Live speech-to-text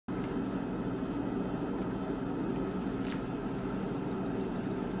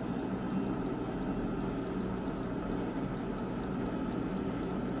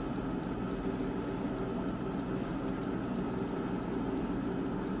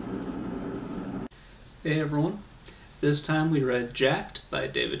Hey everyone, this time we read Jacked by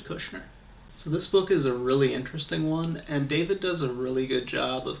David Kushner. So this book is a really interesting one, and David does a really good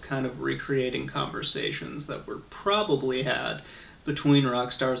job of kind of recreating conversations that were probably had between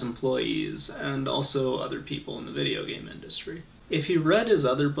Rockstar's employees and also other people in the video game industry. If you read his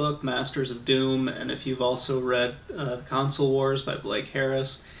other book, Masters of Doom, and if you've also read Console Wars by Blake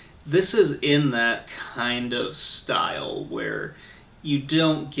Harris, this is in that kind of style where you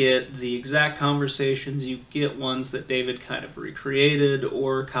don't get the exact conversations, you get ones that David kind of recreated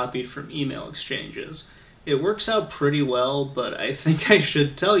or copied from email exchanges. It works out pretty well, but I think I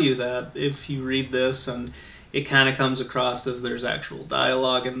should tell you that if you read this and it kind of comes across as there's actual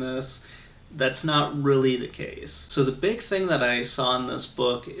dialogue in this, that's not really the case. So the big thing that I saw in this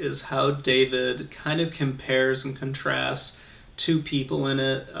book is how David kind of compares and contrasts two people in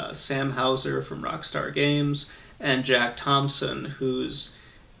it, Sam Hauser from Rockstar Games, and Jack Thompson, who's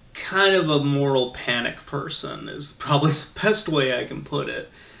kind of a moral panic person, is probably the best way I can put it.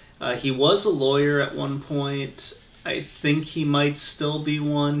 He was a lawyer at one point. I think he might still be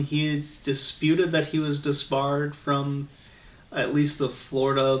one. He disputed that he was disbarred from at least the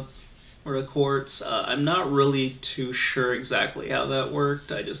Florida courts. I'm not really too sure exactly how that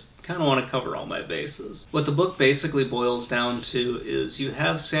worked. I just kind of want to cover all my bases. What the book basically boils down to is you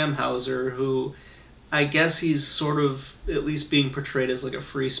have Sam Hauser, who I guess he's sort of at least being portrayed as like a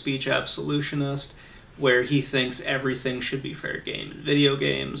free speech absolutionist, where he thinks everything should be fair game in video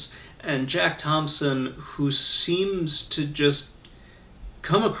games, and Jack Thompson, who seems to just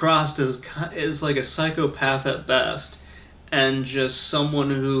come across as like a psychopath at best, and just someone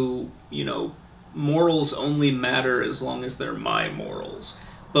who, you know, morals only matter as long as they're my morals,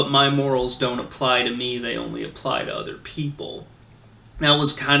 but my morals don't apply to me, they only apply to other people. That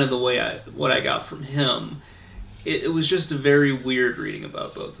was kind of the way what I got from him. It was just a very weird reading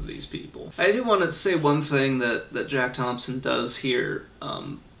about both of these people. I do want to say one thing that Jack Thompson does here.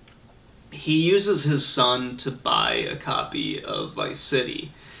 He uses his son to buy a copy of Vice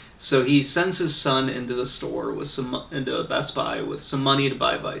City. So he sends his son into the store into Best Buy with some money to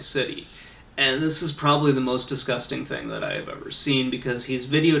buy Vice City. And this is probably the most disgusting thing that I have ever seen, because he's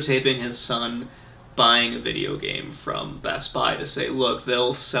videotaping his son buying a video game from Best Buy to say, look,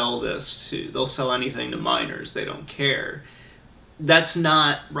 they'll sell anything to minors, they don't care. That's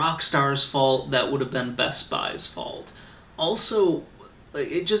not Rockstar's fault, that would have been Best Buy's fault. Also,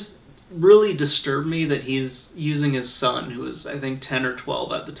 it just really disturbed me that he's using his son, who was I think 10 or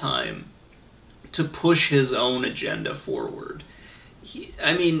 12 at the time, to push his own agenda forward.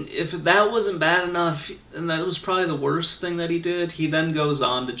 I mean, if that wasn't bad enough, and that was probably the worst thing that he did, he then goes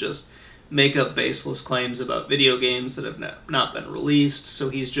on to just make up baseless claims about video games that have not been released, so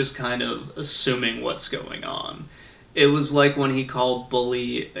he's just kind of assuming what's going on. It was like when he called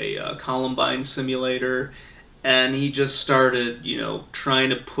Bully a Columbine simulator, and he just started, you know, trying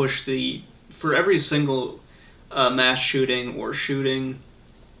to push for every single mass shooting or shooting,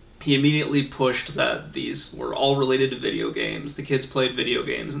 he immediately pushed that these were all related to video games, the kids played video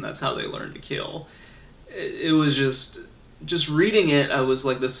games, and that's how they learned to kill. It was just reading it, I was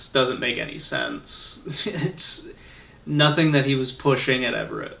like, this doesn't make any sense. It's nothing that he was pushing had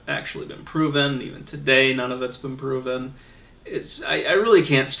ever actually been proven. Even today, none of it's been proven. I really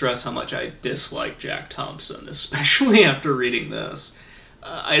can't stress how much I dislike Jack Thompson, especially after reading this.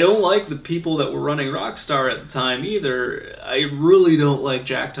 I don't like the people that were running Rockstar at the time either. I really don't like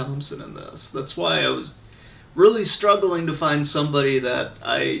Jack Thompson in this. That's why I was really struggling to find somebody that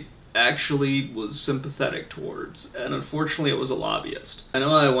I actually was sympathetic towards, and unfortunately it was a lobbyist. I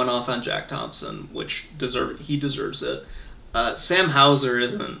know I went off on Jack Thompson, which he deserves it. Sam Hauser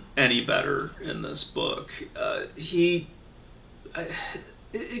isn't any better in this book. It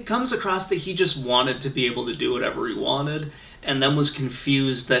comes across that he just wanted to be able to do whatever he wanted, and then was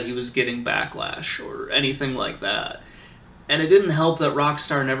confused that he was getting backlash or anything like that. And it didn't help that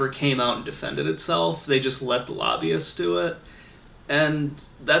Rockstar never came out and defended itself. They just let the lobbyists do it. And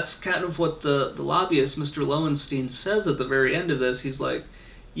that's kind of what the lobbyist, Mr. Lowenstein, says at the very end of this. He's like,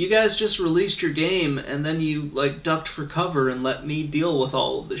 you guys just released your game, and then you, like, ducked for cover and let me deal with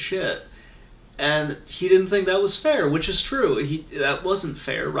all of the shit. And he didn't think that was fair, which is true. That wasn't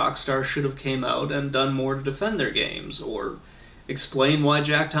fair. Rockstar should have came out and done more to defend their games, or explain why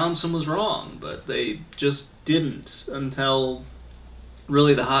Jack Thompson was wrong, but they just didn't until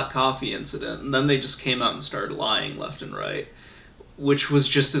really the hot coffee incident, and then they just came out and started lying left and right, which was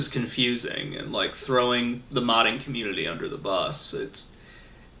just as confusing and like throwing the modding community under the bus.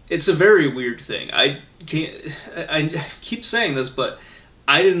 It's a very weird thing. I keep saying this, but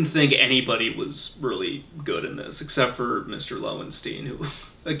I didn't think anybody was really good in this, except for Mr. Lowenstein, who,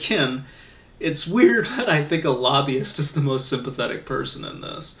 again, It's weird that I think a lobbyist is the most sympathetic person in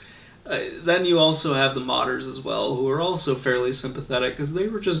this. Then you also have the modders as well, who are also fairly sympathetic because they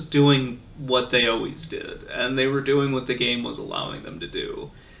were just doing what they always did, and they were doing what the game was allowing them to do.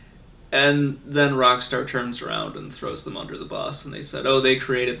 And then Rockstar turns around and throws them under the bus, and they said, oh, they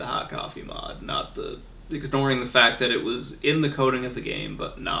created the hot coffee mod, ignoring the fact that it was in the coding of the game,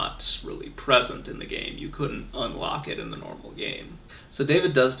 but not really present in the game. You couldn't unlock it in the normal game. So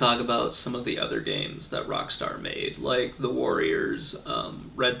David does talk about some of the other games that Rockstar made, like The Warriors,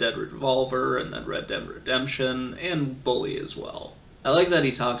 Red Dead Revolver, and then Red Dead Redemption, and Bully as well. I like that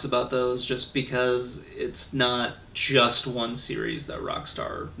he talks about those just because it's not just one series that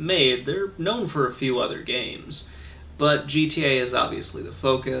Rockstar made. They're known for a few other games. But GTA is obviously the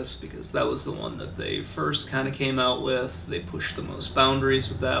focus because that was the one that they first kind of came out with. They pushed the most boundaries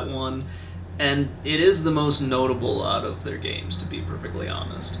with that one. And it is the most notable out of their games, to be perfectly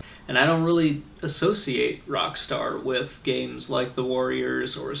honest. And I don't really associate Rockstar with games like The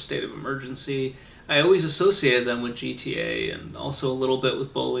Warriors or State of Emergency. I always associated them with GTA and also a little bit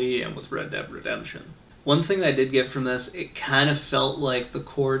with Bully and with Red Dead Redemption. One thing I did get from this, it kind of felt like the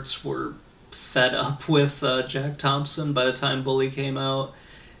courts were fed up with Jack Thompson by the time Bully came out,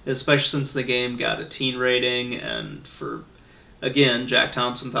 especially since the game got a teen rating, and again, Jack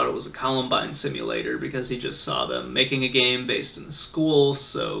Thompson thought it was a Columbine simulator because he just saw them making a game based in a school,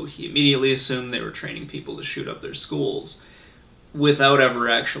 so he immediately assumed they were training people to shoot up their schools, without ever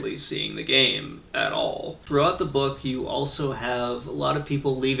actually seeing the game at all. Throughout the book, you also have a lot of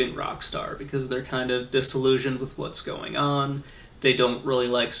people leaving Rockstar because they're kind of disillusioned with what's going on. They don't really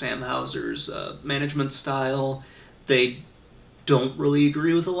like Sam Hausers' management style. They don't really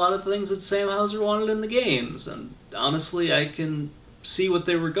agree with a lot of things that Sam Hauser wanted in the games, and honestly, I can see what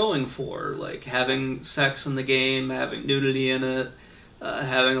they were going for, like having sex in the game, having nudity in it,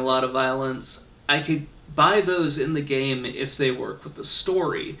 having a lot of violence. I could buy those in the game if they work with the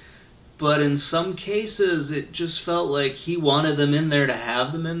story, but in some cases it just felt like he wanted them in there to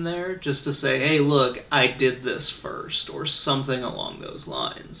have them in there, just to say, hey look, I did this first, or something along those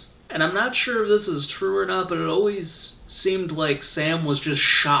lines. And I'm not sure if this is true or not, but it always seemed like Sam was just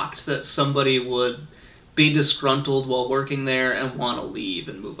shocked that somebody would be disgruntled while working there and want to leave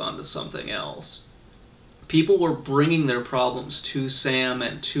and move on to something else. People were bringing their problems to Sam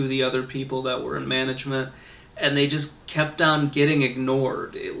and to the other people that were in management, and they just kept on getting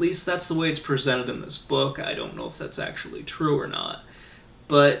ignored. At least that's the way it's presented in this book. I don't know if that's actually true or not.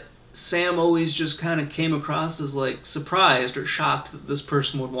 But Sam always just kind of came across as like surprised or shocked that this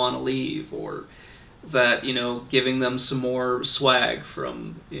person would want to leave, or that, you know, giving them some more swag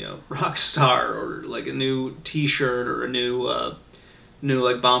from, you know, Rockstar, or like a new t-shirt or a new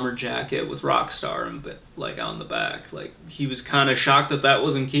like bomber jacket with Rockstar and like on the back. Like, he was kind of shocked that that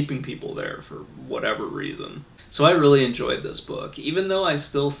wasn't keeping people there for whatever reason. So I really enjoyed this book. Even though I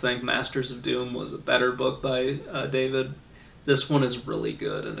still think Masters of Doom was a better book by David, this one is really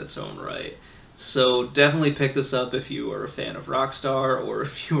good in its own right. So definitely pick this up if you are a fan of Rockstar, or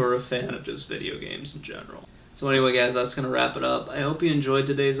if you are a fan of just video games in general. So anyway guys, that's going to wrap it up. I hope you enjoyed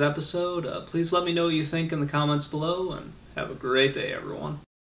today's episode. Please let me know what you think in the comments below, and have a great day everyone.